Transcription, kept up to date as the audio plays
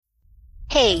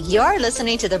Hey, you're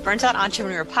listening to the Burnt Out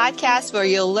Entrepreneur podcast, where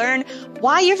you'll learn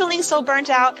why you're feeling so burnt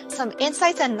out, some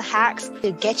insights and hacks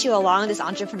to get you along this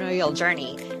entrepreneurial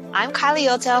journey. I'm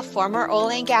Kylie Ota, former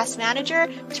oil and gas manager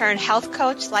turned health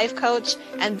coach, life coach,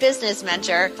 and business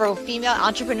mentor for female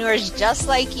entrepreneurs just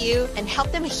like you, and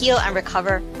help them heal and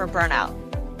recover from burnout.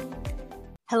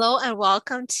 Hello and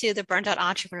welcome to the Burnt Out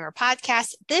Entrepreneur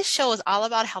podcast. This show is all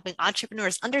about helping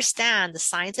entrepreneurs understand the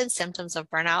signs and symptoms of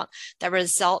burnout that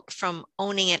result from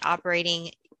owning and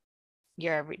operating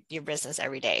your business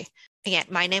every day. Again,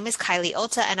 my name is Kylie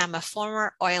Ota, and I'm a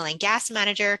former oil and gas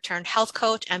manager turned health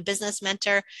coach and business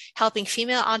mentor, helping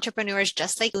female entrepreneurs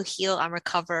just like you heal and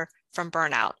recover from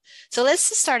burnout. So let's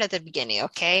just start at the beginning,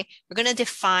 okay? We're going to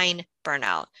define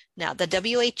burnout. Now, the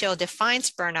WHO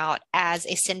defines burnout as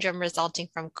a syndrome resulting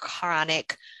from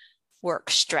chronic work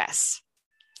stress.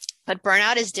 But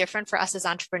burnout is different for us as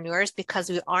entrepreneurs because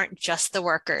we aren't just the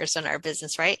workers in our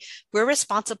business, right? We're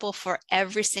responsible for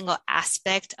every single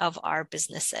aspect of our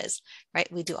businesses, right?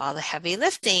 We do all the heavy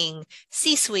lifting,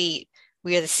 C-suite,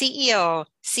 we are the CEO,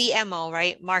 CMO,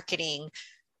 right? Marketing,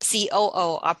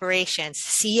 COO, operations,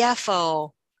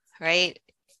 CFO, right?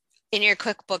 In your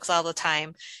QuickBooks all the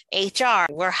time,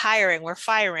 HR, we're hiring, we're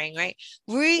firing, right?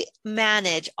 We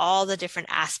manage all the different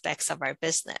aspects of our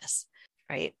business,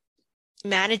 right?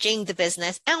 Managing the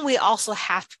business, and we also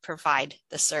have to provide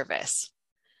the service.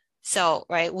 So,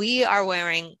 right, we are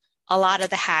wearing a lot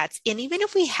of the hats. And even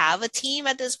if we have a team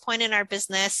at this point in our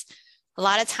business, a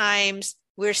lot of times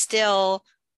we're still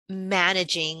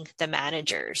managing the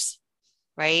managers,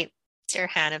 right? Raise your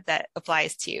hand if that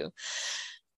applies to you.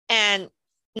 And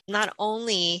not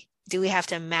only do we have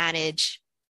to manage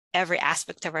every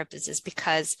aspect of our business,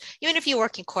 because even if you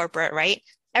work in corporate, right,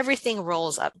 everything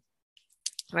rolls up,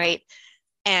 right?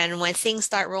 And when things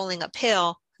start rolling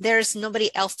uphill, there's nobody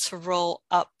else to roll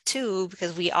up to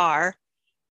because we are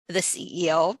the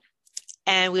CEO,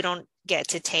 and we don't get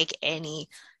to take any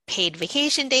paid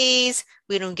vacation days.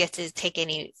 We don't get to take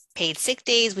any paid sick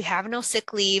days. We have no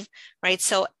sick leave, right?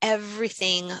 So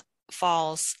everything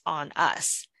falls on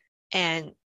us.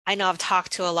 And I know I've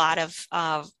talked to a lot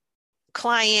of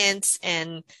clients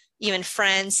and even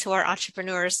friends who are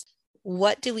entrepreneurs.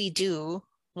 What do we do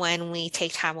when we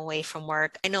take time away from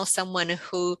work? I know someone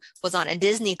who was on a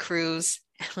Disney cruise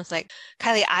and was like,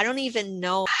 Kylie, I don't even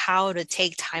know how to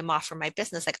take time off from my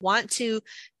business. Like, I want to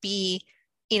be,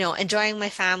 enjoying my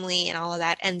family and all of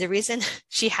that. And the reason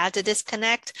she had to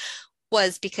disconnect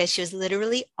was because she was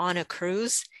literally on a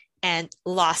cruise and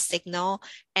lost signal.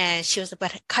 And she was like,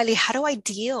 but Kylie, how do I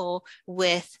deal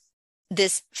with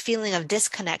this feeling of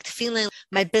disconnect, feeling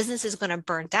my business is going to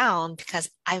burn down because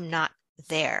I'm not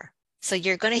there? So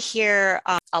you're going to hear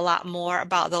a lot more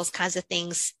about those kinds of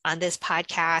things on this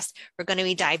podcast. We're going to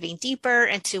be diving deeper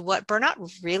into what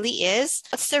burnout really is,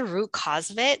 what's the root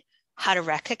cause of it, how to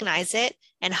recognize it,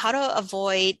 and how to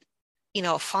avoid,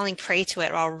 falling prey to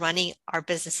it while running our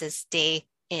businesses day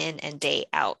in and day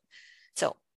out.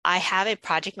 So I have a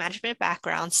project management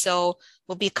background, so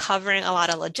we'll be covering a lot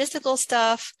of logistical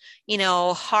stuff,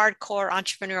 hardcore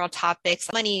entrepreneurial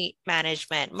topics, money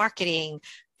management, marketing,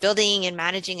 building and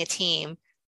managing a team,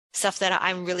 stuff that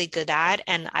I'm really good at.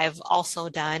 And I've also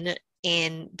done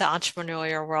in the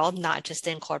entrepreneurial world, not just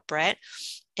in corporate.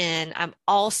 And I'm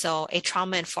also a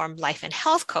trauma-informed life and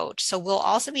health coach. So we'll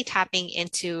also be tapping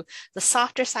into the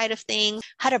softer side of things,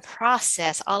 how to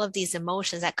process all of these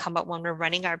emotions that come up when we're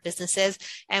running our businesses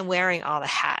and wearing all the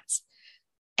hats.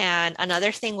 And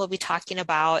another thing we'll be talking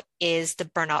about is the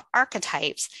burnout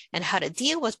archetypes and how to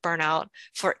deal with burnout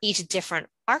for each different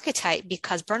archetype,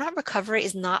 because burnout recovery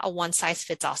is not a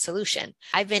one-size-fits-all solution.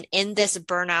 I've been in this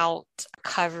burnout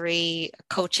recovery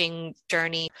coaching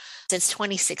journey since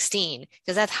 2016,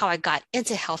 because that's how I got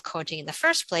into health coaching in the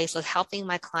first place, was helping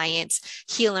my clients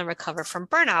heal and recover from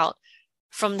burnout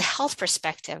from the health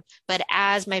perspective. But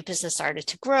as my business started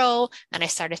to grow and I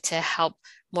started to help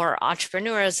more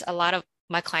entrepreneurs, a lot of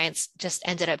my clients just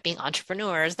ended up being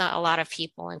entrepreneurs, not a lot of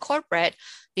people in corporate,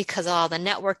 because of all the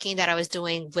networking that I was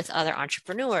doing with other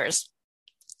entrepreneurs.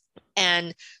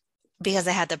 And because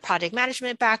I had the project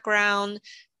management background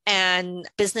and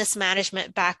business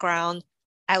management background,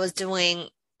 I was doing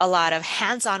a lot of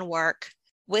hands-on work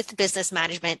with business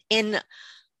management in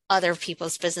other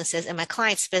people's businesses and my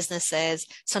clients' businesses.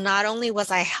 So not only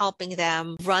was I helping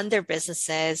them run their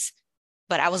businesses,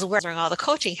 but I was wearing all the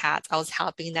coaching hats. I was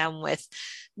helping them with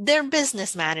their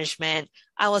business management.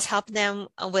 I was helping them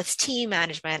with team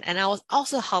management. And I was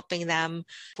also helping them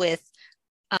with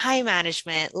time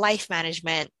management, life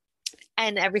management,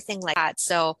 and everything like that.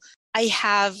 So I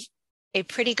have a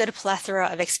pretty good plethora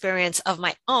of experience of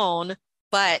my own,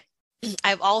 but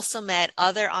I've also met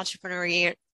other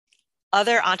entrepreneurs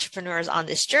on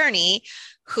this journey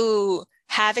who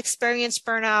have experienced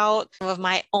burnout. Some of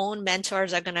my own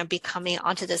mentors are going to be coming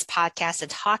onto this podcast and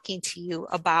talking to you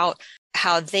about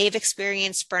how they've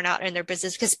experienced burnout in their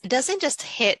business, because it doesn't just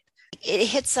it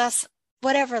hits us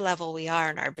whatever level we are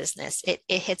in our business. It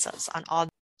hits us on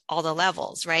all the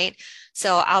levels, right?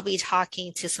 So I'll be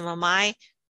talking to some of my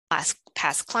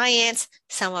past clients,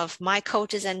 some of my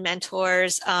coaches and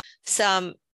mentors,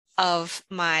 some of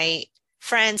my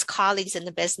friends, colleagues in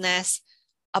the business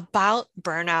about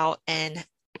burnout, and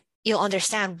you'll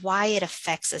understand why it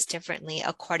affects us differently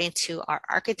according to our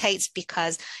archetypes,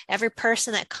 because every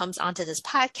person that comes onto this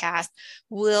podcast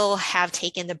will have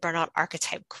taken the burnout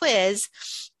archetype quiz,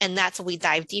 and that's what we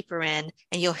dive deeper in.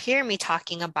 And you'll hear me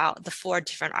talking about the 4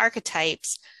 different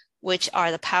archetypes, which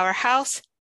are the powerhouse,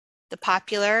 the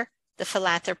popular, the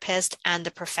philanthropist, and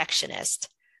the perfectionist.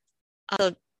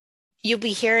 So you'll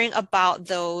be hearing about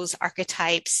those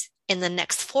archetypes in the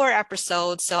next 4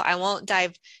 episodes, so I won't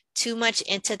dive too much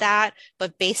into that,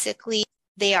 but basically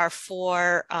they are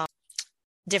 4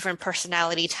 different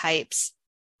personality types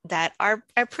that are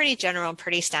pretty general and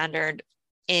pretty standard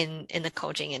in the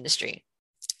coaching industry.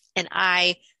 And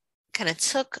I kind of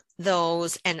took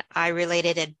those and I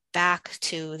related it back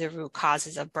to the root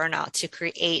causes of burnout to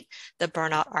create the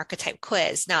burnout archetype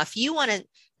quiz. Now, if you want to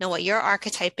know what your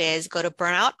archetype is, go to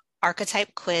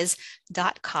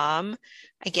burnoutarchetypequiz.com.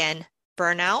 Again,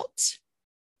 burnout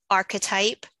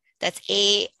archetype, that's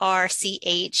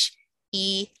ARCHETYPE,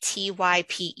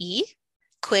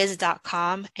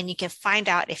 quiz.com, and you can find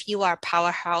out if you are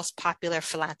powerhouse, popular,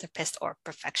 philanthropist, or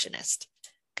perfectionist.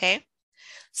 Okay,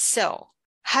 so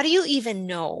how do you even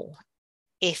know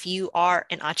if you are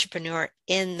an entrepreneur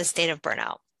in the state of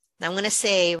burnout? Now, I'm going to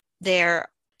say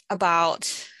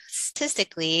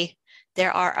statistically,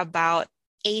 there are about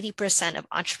 80% of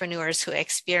entrepreneurs who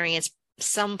experience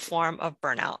some form of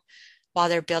burnout while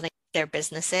they're building their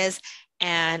businesses.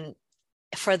 And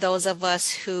for those of us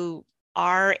who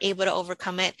are able to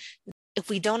overcome it, if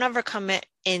we don't overcome it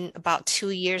in about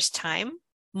 2 years' time,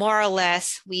 more or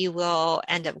less, we will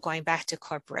end up going back to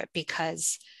corporate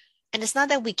because, and it's not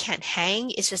that we can't hang,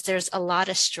 it's just there's a lot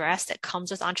of stress that comes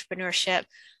with entrepreneurship,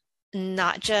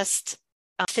 not just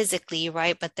physically,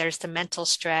 right? But there's the mental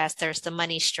stress, there's the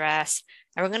money stress.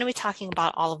 And we're going to be talking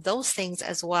about all of those things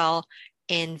as well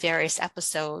in various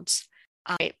episodes.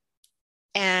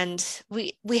 And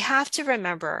we have to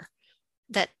remember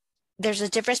that there's a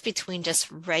difference between just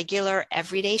regular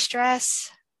everyday stress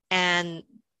and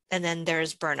then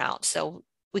there's burnout. So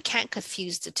we can't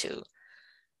confuse the two.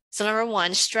 So number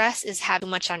 1, stress is having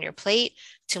too much on your plate,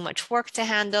 too much work to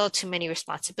handle, too many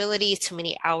responsibilities, too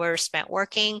many hours spent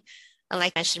working. And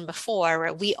like I mentioned before,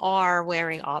 right, we are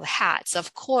wearing all the hats.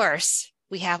 Of course,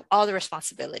 we have all the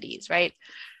responsibilities, right?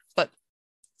 But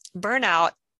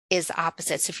burnout is the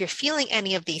opposite. So if you're feeling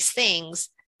any of these things,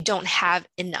 you don't have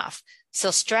enough.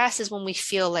 So stress is when we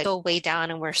feel like so way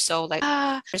down and we're so like,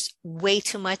 there's way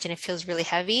too much and it feels really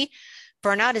heavy.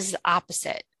 Burnout is the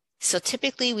opposite. So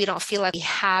typically we don't feel like we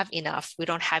have enough. We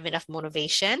don't have enough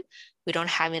motivation. We don't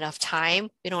have enough time.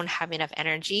 We don't have enough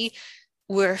energy.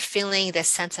 We're feeling this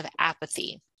sense of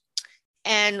apathy.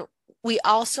 And we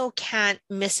also can't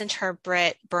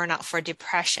misinterpret burnout for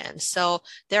depression. So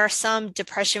there are some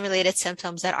depression-related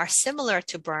symptoms that are similar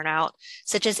to burnout,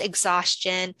 such as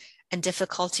exhaustion and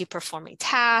difficulty performing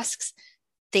tasks.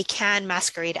 They can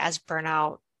masquerade as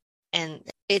burnout, and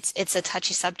it's a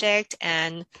touchy subject.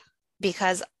 And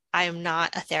because I am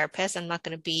not a therapist, I'm not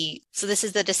going to be, so this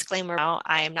is the disclaimer.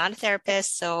 I am not a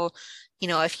therapist. So,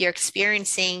 if you're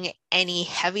experiencing any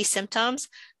heavy symptoms,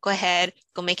 go ahead,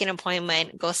 go make an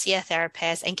appointment, go see a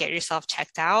therapist and get yourself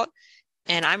checked out.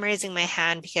 And I'm raising my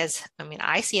hand because,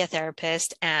 I see a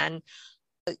therapist and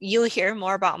you'll hear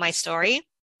more about my story.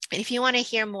 And if you want to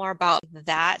hear more about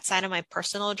that side of my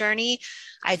personal journey,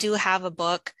 I do have a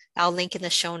book I'll link in the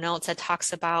show notes that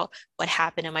talks about what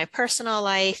happened in my personal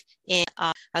life.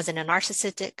 I was in a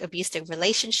narcissistic, abusive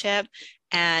relationship,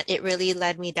 and it really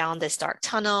led me down this dark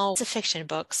tunnel. It's a fiction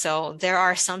book, so there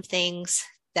are some things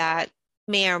that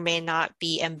may or may not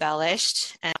be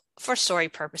embellished and for story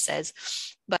purposes.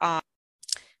 But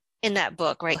in that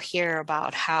book, right, you'll hear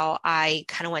about how I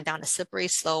kind of went down a slippery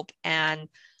slope and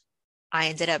I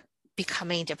ended up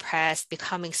becoming depressed,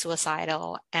 becoming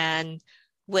suicidal. And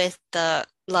with the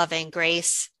love and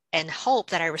grace and hope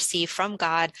that I received from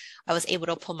God, I was able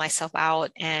to pull myself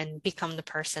out and become the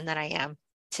person that I am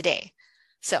today.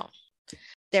 So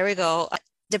there we go.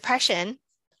 Depression,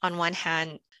 on one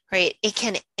hand, right, it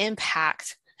can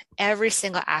impact every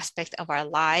single aspect of our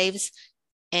lives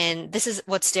And this is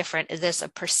what's different is there's a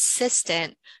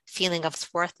persistent feeling of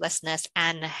worthlessness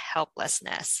and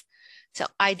helplessness. So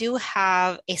I do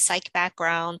have a psych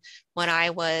background. When I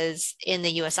was in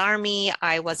the US Army,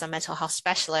 I was a mental health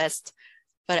specialist,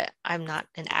 but I'm not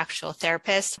an actual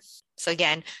therapist. So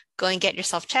again, go and get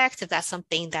yourself checked if that's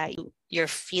something that you're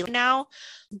feeling now.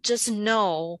 Just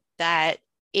know that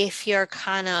if you're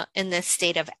kind of in this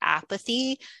state of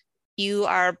apathy, you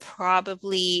are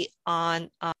probably on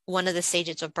one of the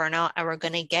stages of burnout, and we're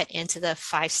going to get into the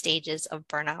 5 stages of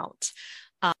burnout.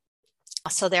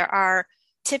 So there are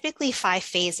typically 5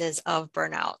 phases of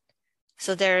burnout.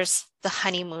 So there's the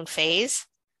honeymoon phase.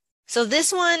 So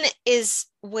this one is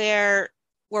where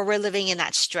we're living in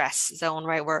that stress zone,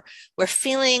 right? We're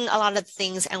feeling a lot of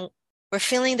things, and we're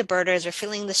feeling the burdens, we're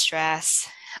feeling the stress.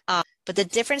 But the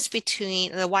difference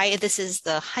between why this is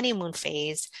the honeymoon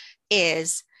phase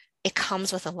is it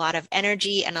comes with a lot of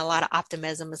energy and a lot of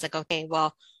optimism. It's like, okay,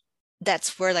 well,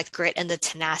 that's where like grit and the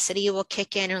tenacity will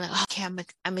kick in. You're like, okay,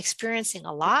 I'm experiencing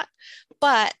a lot,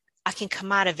 but I can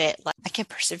come out of it. Like I can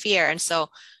persevere. And so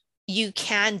you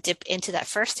can dip into that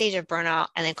first stage of burnout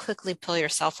and then quickly pull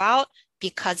yourself out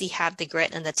because you have the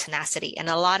grit and the tenacity. And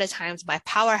a lot of times my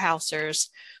powerhousers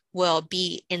will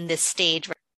be in this stage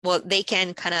where, well, they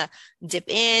can kind of dip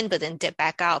in, but then dip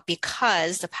back out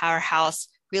because the powerhouse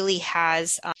really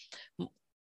has,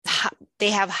 they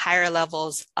have higher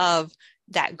levels of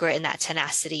that grit and that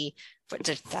tenacity.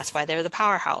 That's why they're the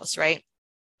powerhouse, right?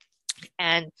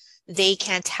 And they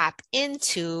can tap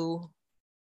into,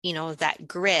 that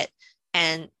grit,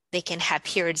 and they can have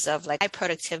periods of like high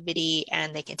productivity,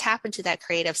 and they can tap into that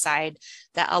creative side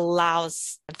that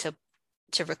allows them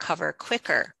to recover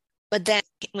quicker. But then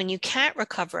when you can't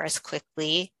recover as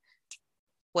quickly,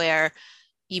 where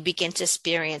you begin to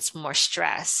experience more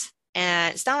stress.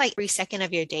 And it's not like every second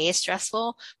of your day is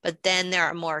stressful, but then there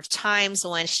are more times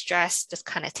when stress just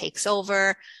kind of takes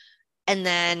over. And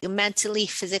then mentally,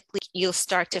 physically, you'll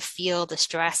start to feel the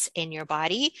stress in your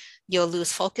body. You'll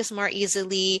lose focus more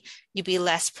easily. You'll be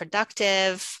less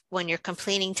productive when you're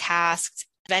completing tasks.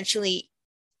 Eventually,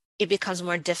 it becomes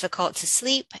more difficult to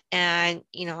sleep, and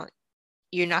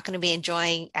you're not going to be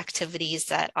enjoying activities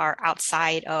that are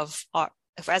outside of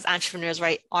as entrepreneurs,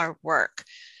 right, our work.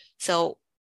 So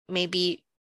maybe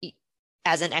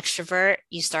as an extrovert,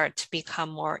 you start to become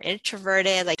more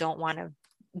introverted, like don't want to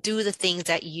do the things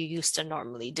that you used to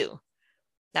normally do.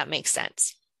 That makes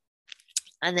sense.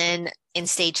 And then in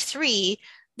stage 3,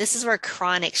 this is where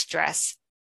chronic stress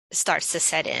starts to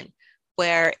set in,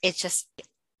 where it's just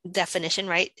definition,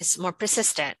 right? It's more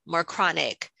persistent, more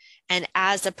chronic. And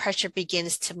as the pressure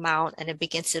begins to mount and it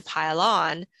begins to pile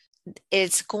on,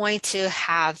 it's going to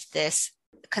have this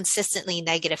consistently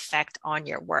negative effect on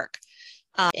your work.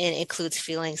 It includes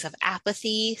feelings of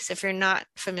apathy. So if you're not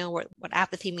familiar with what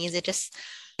apathy means, it just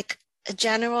like a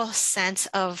general sense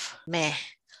of meh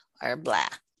or blah,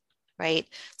 right?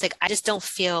 It's like, I just don't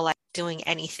feel like doing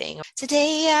anything.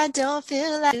 Today, I don't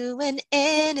feel like doing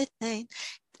anything.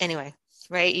 Anyway,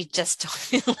 right? You just don't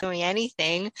feel like doing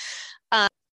anything.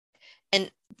 And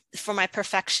for my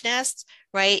perfectionist,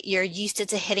 right, you're used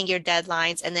to hitting your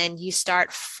deadlines, and then you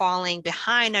start falling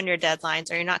behind on your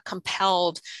deadlines, or you're not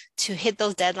compelled to hit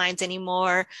those deadlines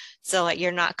anymore. So like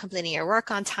you're not completing your work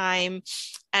on time,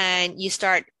 and you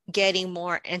start getting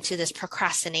more into this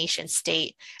procrastination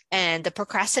state. And the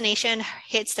procrastination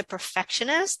hits the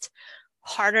perfectionist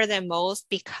harder than most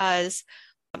because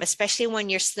especially when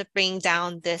you're slipping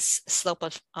down this slope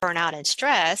of burnout and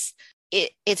stress,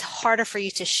 it's harder for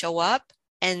you to show up,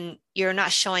 and you're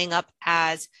not showing up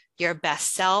as your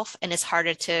best self. And it's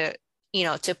harder to,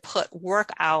 to put work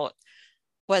out,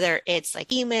 whether it's like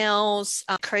emails,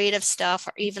 creative stuff,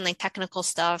 or even like technical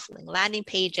stuff, like landing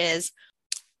pages,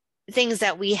 things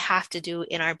that we have to do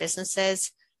in our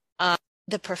businesses.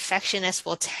 The perfectionist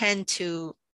will tend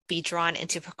to be drawn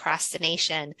into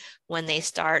procrastination when they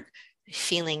start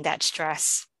feeling that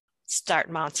stress start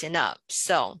mounting up.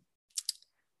 So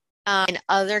in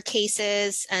other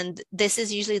cases, and this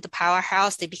is usually the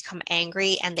powerhouse, they become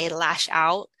angry and they lash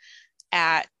out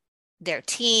at their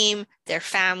team, their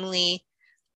family.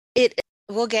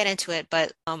 We'll get into it,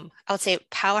 but I would say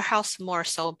powerhouse more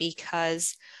so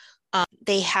because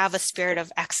they have a spirit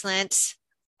of excellence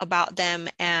about them,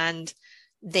 and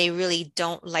they really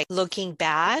don't like looking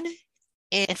bad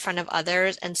in front of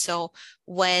others. And so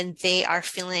when they are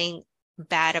feeling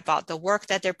bad about the work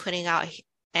that they're putting out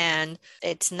and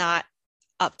it's not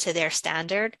up to their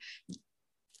standard,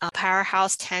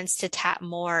 powerhouse tends to tap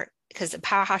more, because the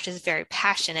powerhouse is a very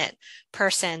passionate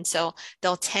person. So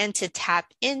they'll tend to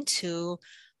tap into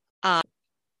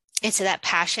that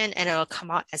passion, and it'll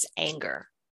come out as anger.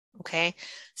 Okay.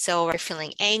 So we're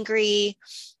feeling angry.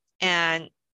 And,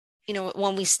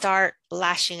 when we start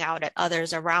lashing out at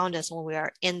others around us when we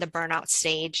are in the burnout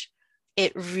stage,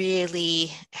 it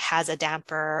really has a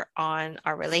damper on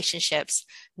our relationships,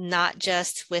 not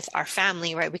just with our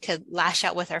family, right? We could lash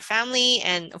out with our family.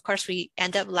 And of course, we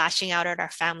end up lashing out at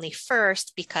our family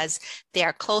first because they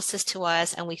are closest to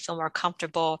us and we feel more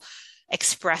comfortable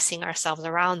expressing ourselves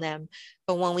around them.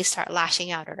 But when we start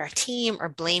lashing out at our team or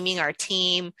blaming our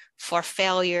team for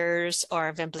failures or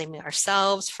even blaming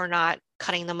ourselves for not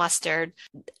cutting the mustard,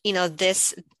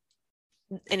 this,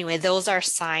 anyway, those are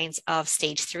signs of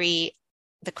stage 3,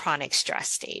 the chronic stress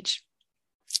stage.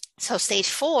 So stage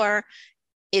 4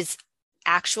 is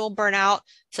actual burnout.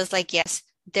 So it's like, yes,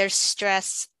 there's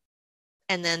stress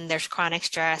and then there's chronic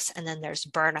stress and then there's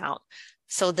burnout.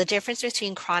 So the difference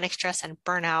between chronic stress and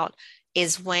burnout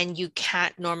is when you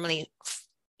can't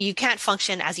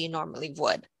function as you normally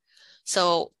would.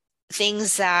 So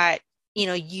things that,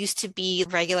 used to be a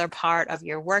regular part of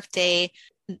your workday,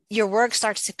 your work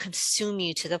starts to consume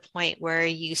you to the point where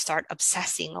you start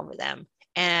obsessing over them.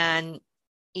 And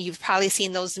you've probably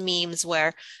seen those memes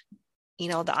where,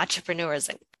 the entrepreneur is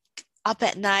like up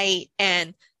at night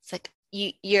and it's like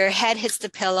your head hits the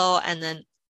pillow and then,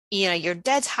 you're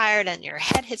dead tired and your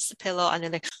head hits the pillow and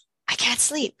then like, I can't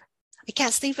sleep. I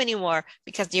can't sleep anymore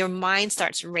because your mind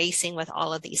starts racing with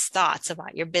all of these thoughts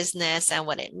about your business and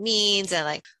what it means and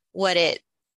like what it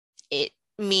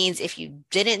means if you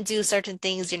didn't do certain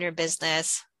things in your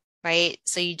business, right?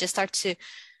 So you just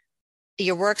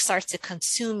your work starts to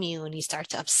consume you and you start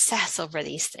to obsess over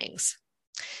these things.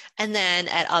 And then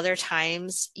at other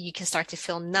times, you can start to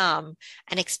feel numb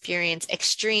and experience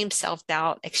extreme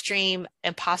self-doubt, extreme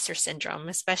imposter syndrome,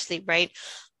 especially, right?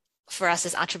 For us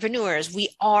as entrepreneurs,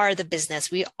 we are the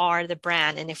business, we are the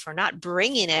brand. And if we're not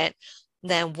bringing it,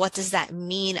 then what does that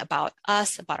mean about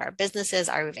us, about our businesses?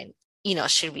 Are we even,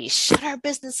 should we shut our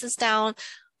businesses down?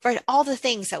 Right? All the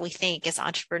things that we think as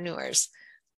entrepreneurs.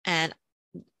 And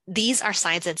these are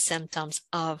signs and symptoms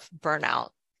of burnout.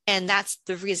 And that's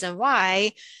the reason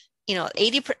why,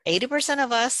 80%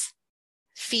 of us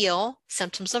feel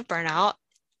symptoms of burnout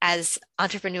as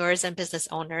entrepreneurs and business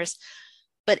owners.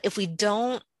 But if we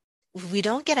don't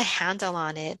get a handle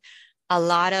on it, a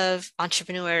lot of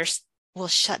entrepreneurs will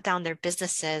shut down their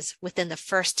businesses within the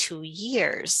first 2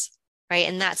 years, right?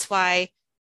 And that's why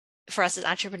for us as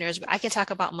entrepreneurs, I can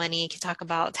talk about money, I can talk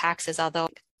about taxes, although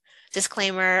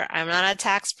disclaimer, I'm not a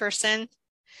tax person,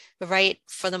 but right,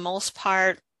 for the most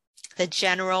part, the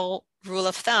general rule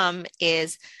of thumb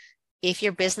is if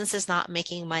your business is not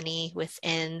making money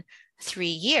within 3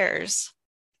 years,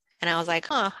 and I was like,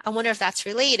 I wonder if that's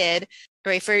related,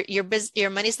 right? For your business, your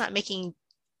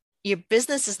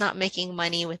business is not making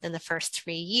money within the first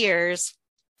 3 years,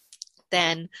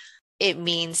 then it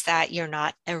means that you're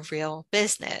not a real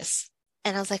business.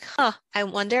 And I was like, I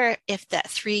wonder if that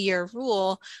 3-year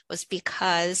rule was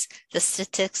because the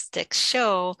statistics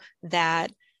show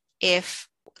that if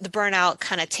the burnout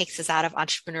kind of takes us out of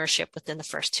entrepreneurship within the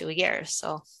first 2 years.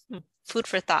 So food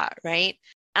for thought, right?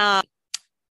 And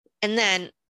then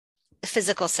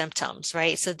physical symptoms,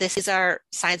 right? So these are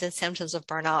signs and symptoms of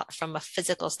burnout from a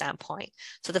physical standpoint.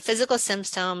 So the physical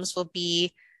symptoms will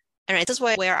be, and this is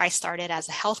where I started as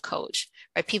a health coach,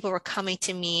 right? People were coming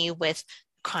to me with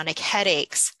chronic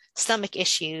headaches, stomach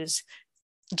issues,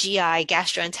 GI,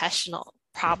 gastrointestinal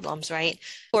problems, right?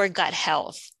 Or gut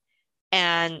health.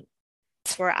 And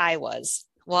that's where I was.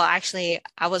 Well, actually,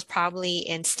 I was probably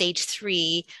in stage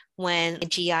 3 when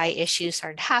GI issues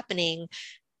started happening.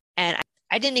 And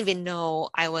I didn't even know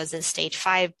I was in stage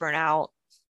 5 burnout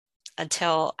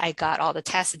until I got all the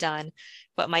tests done.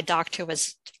 But my doctor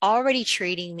was already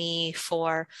treating me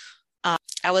for,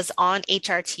 I was on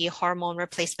HRT, hormone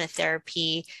replacement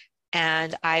therapy,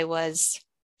 and I was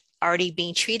already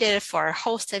being treated for a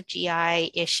host of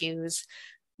GI issues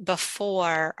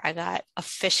before I got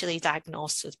officially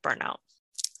diagnosed with burnout.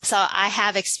 So I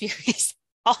have experienced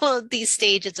all of these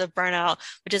stages of burnout,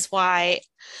 which is why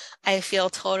I feel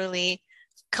totally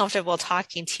comfortable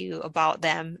talking to you about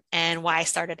them and why I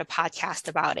started a podcast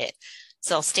about it.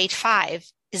 So stage 5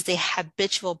 is the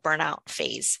habitual burnout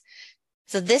phase.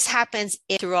 So this happens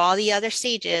through all the other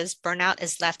stages. Burnout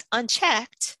is left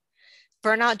unchecked.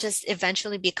 Burnout just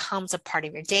eventually becomes a part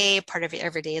of your day, part of your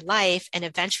everyday life, and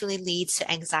eventually leads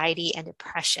to anxiety and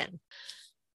depression.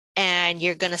 And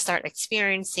you're going to start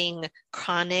experiencing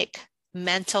chronic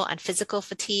mental and physical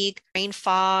fatigue, brain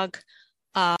fog.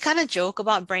 Kind of joke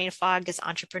about brain fog as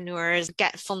entrepreneurs,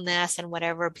 forgetfulness and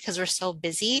whatever, because we're so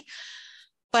busy.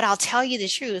 But I'll tell you the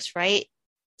truth, right?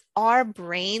 Our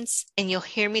brains, and you'll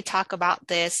hear me talk about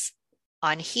this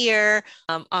on here,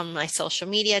 on my social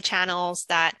media channels,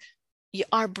 that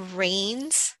our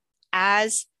brains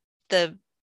as the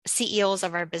CEOs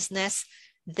of our business,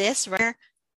 this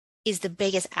is the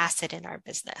biggest asset in our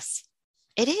business.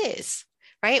 It is,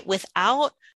 right?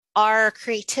 Without our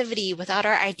creativity, without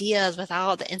our ideas,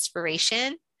 without the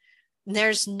inspiration,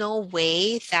 there's no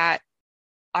way that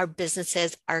our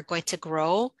businesses are going to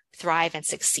grow, thrive, and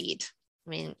succeed. I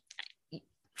mean,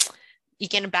 you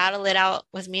can battle it out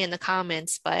with me in the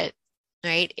comments, but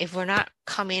right, if we're not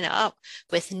coming up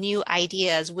with new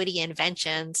ideas, witty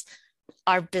inventions,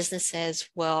 our businesses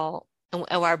are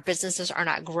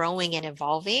not growing and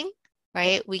evolving,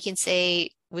 right? We can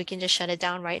just shut it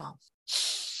down right now.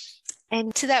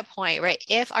 And to that point, right,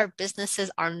 if our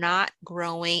businesses are not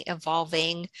growing,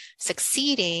 evolving,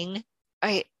 succeeding,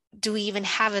 right, do we even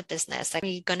have a business? Like, are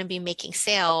we going to be making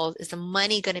sales? Is the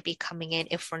money going to be coming in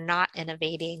if we're not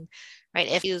innovating, right?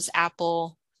 If you use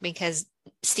Apple, because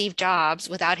Steve Jobs,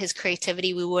 without his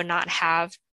creativity,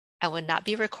 I would not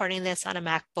be recording this on a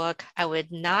MacBook. I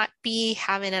would not be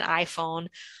having an iPhone,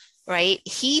 right?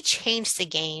 He changed the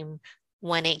game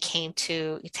when it came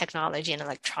to technology and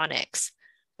electronics.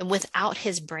 And without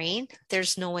his brain,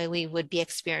 there's no way we would be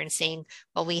experiencing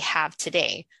what we have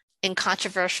today. And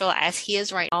controversial as he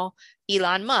is right now,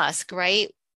 Elon Musk,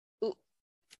 right?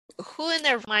 Who in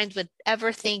their minds would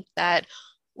ever think that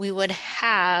we would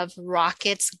have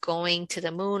rockets going to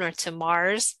the moon or to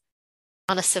Mars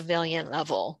on a civilian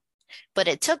level? But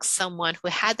it took someone who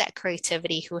had that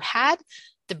creativity, who had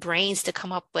the brains to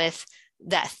come up with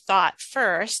that thought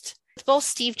first. Both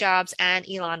Steve Jobs and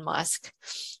Elon Musk,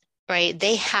 right?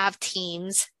 They have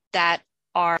teams that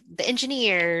are the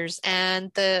engineers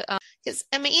and because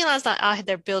Elon's not out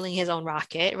there building his own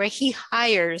rocket, right? He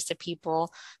hires the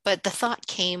people, but the thought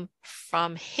came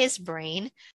from his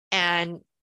brain, and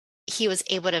he was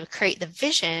able to create the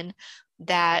vision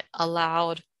that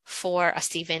allowed for us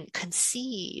to even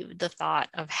conceive the thought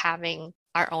of having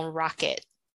our own rocket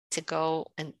to go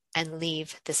and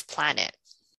leave this planet.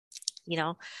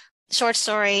 Short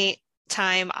story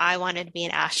time, I wanted to be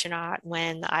an astronaut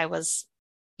when I was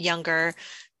younger,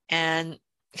 and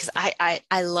because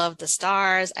I love the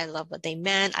stars, I love what they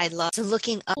meant, I love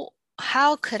looking up,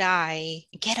 how could I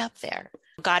get up there?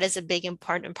 God is a big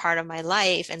important part of my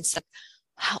life, and so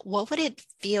what would it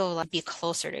feel like to be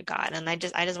closer to God? And I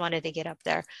just wanted to get up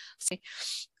there.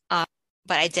 But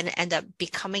I didn't end up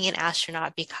becoming an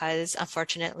astronaut because,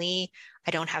 unfortunately,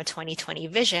 I don't have 20/20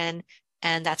 vision,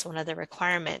 and that's one of the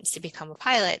requirements to become a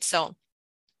pilot. So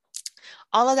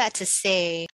all of that to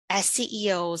say, as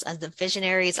CEOs, as the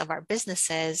visionaries of our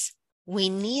businesses, we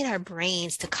need our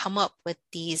brains to come up with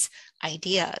these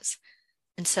ideas.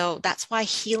 And so that's why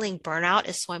healing burnout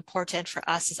is so important for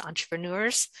us as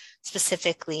entrepreneurs,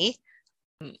 specifically,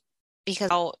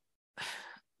 because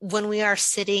when we are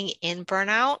sitting in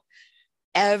burnout,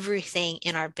 everything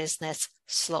in our business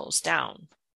slows down.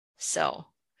 So,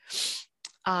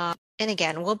 and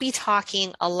again, we'll be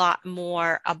talking a lot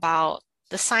more about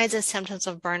the signs and symptoms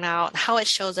of burnout, how it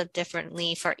shows up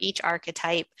differently for each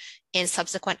archetype in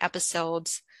subsequent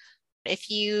episodes. If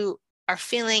you are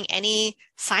feeling any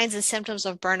signs and symptoms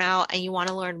of burnout and you want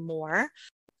to learn more,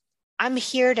 I'm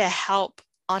here to help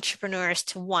entrepreneurs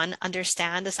to, one,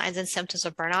 understand the signs and symptoms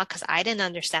of burnout, because I didn't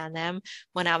understand them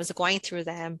when I was going through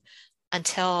them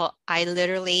until I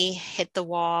literally hit the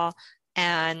wall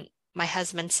and my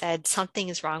husband said, something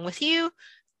is wrong with you.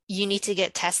 You need to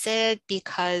get tested,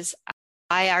 because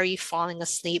why are you falling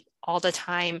asleep all the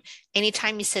time?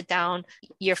 Anytime you sit down,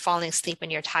 you're falling asleep and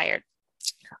you're tired.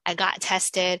 I got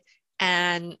tested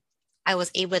and I was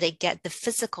able to get the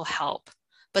physical help.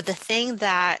 But the thing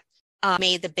that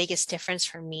made the biggest difference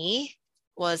for me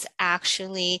was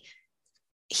actually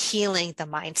healing the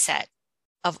mindset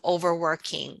of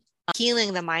overworking,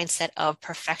 healing the mindset of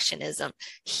perfectionism,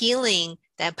 healing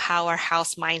that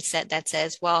powerhouse mindset that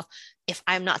says, well, if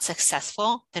I'm not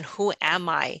successful, then who am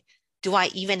I? Do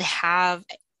I even have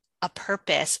a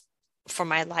purpose for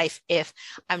my life if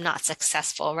I'm not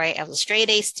successful, right? I was a straight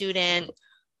A student.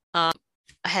 I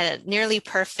had a nearly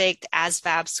perfect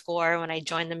ASVAB score when I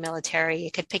joined the military.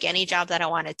 I could pick any job that I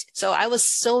wanted to. So I was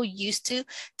so used to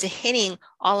hitting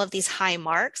all of these high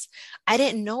marks. I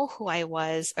didn't know who I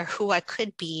was or who I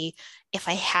could be if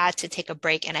I had to take a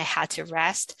break and I had to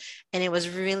rest. And it was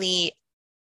really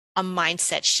a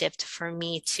mindset shift for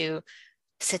me to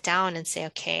sit down and say,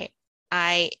 okay,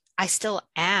 I still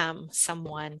am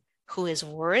someone who is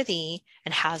worthy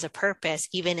and has a purpose,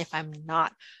 even if I'm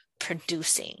not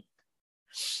producing.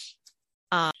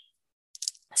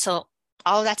 So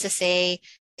all of that to say,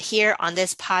 here on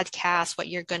this podcast, what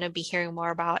you're going to be hearing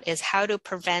more about is how to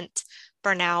prevent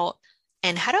burnout,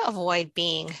 and how to avoid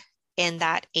being in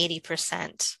that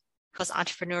 80% those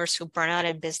entrepreneurs who burn out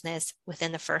in business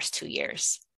within the first 2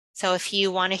 years. So if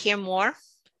you want to hear more,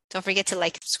 don't forget to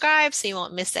like, subscribe so you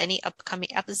won't miss any upcoming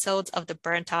episodes of the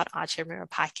Burnt Out Entrepreneur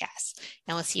Podcast.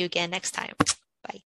 And we'll see you again next time.